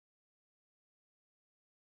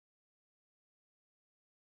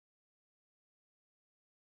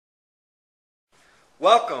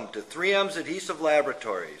Welcome to 3M's Adhesive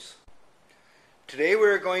Laboratories. Today we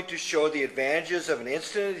are going to show the advantages of an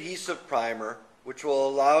instant adhesive primer which will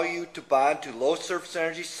allow you to bond to low surface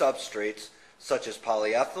energy substrates such as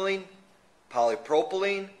polyethylene,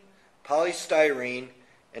 polypropylene, polystyrene,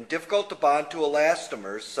 and difficult to bond to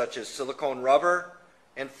elastomers such as silicone rubber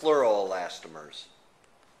and fluoroelastomers.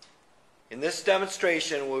 In this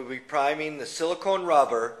demonstration we'll be priming the silicone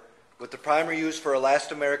rubber with the primer used for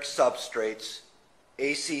elastomeric substrates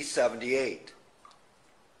AC78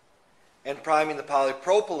 and priming the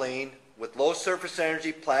polypropylene with low surface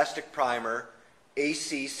energy plastic primer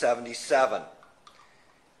AC77.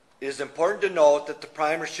 It is important to note that the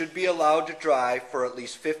primer should be allowed to dry for at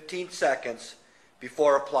least 15 seconds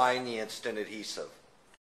before applying the instant adhesive.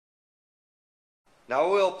 Now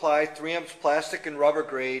we'll apply 3M's plastic and rubber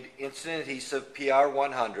grade instant adhesive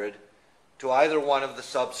PR100 to either one of the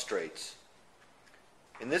substrates.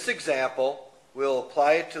 In this example, we'll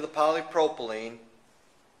apply it to the polypropylene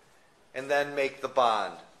and then make the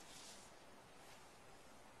bond.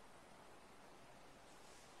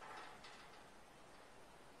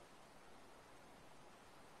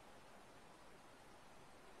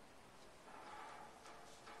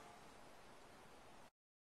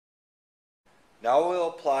 Now we'll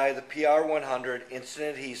apply the PR100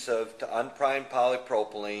 instant adhesive to unprimed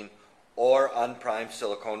polypropylene or unprimed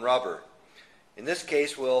silicone rubber. In this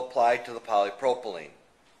case, we'll apply to the polypropylene.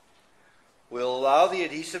 We'll allow the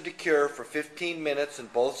adhesive to cure for 15 minutes in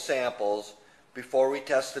both samples before we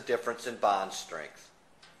test the difference in bond strength.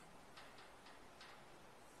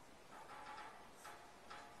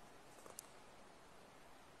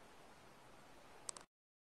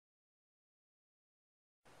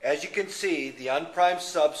 As you can see, the unprimed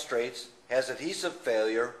substrates has adhesive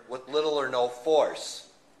failure with little or no force.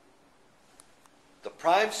 The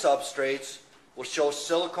primed substrates will show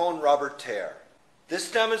silicone rubber tear.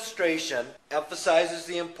 This demonstration emphasizes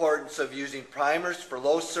the importance of using primers for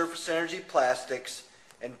low surface energy plastics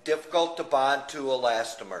and difficult to bond to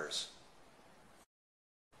elastomers.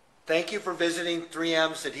 Thank you for visiting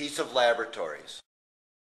 3M's Adhesive Laboratories.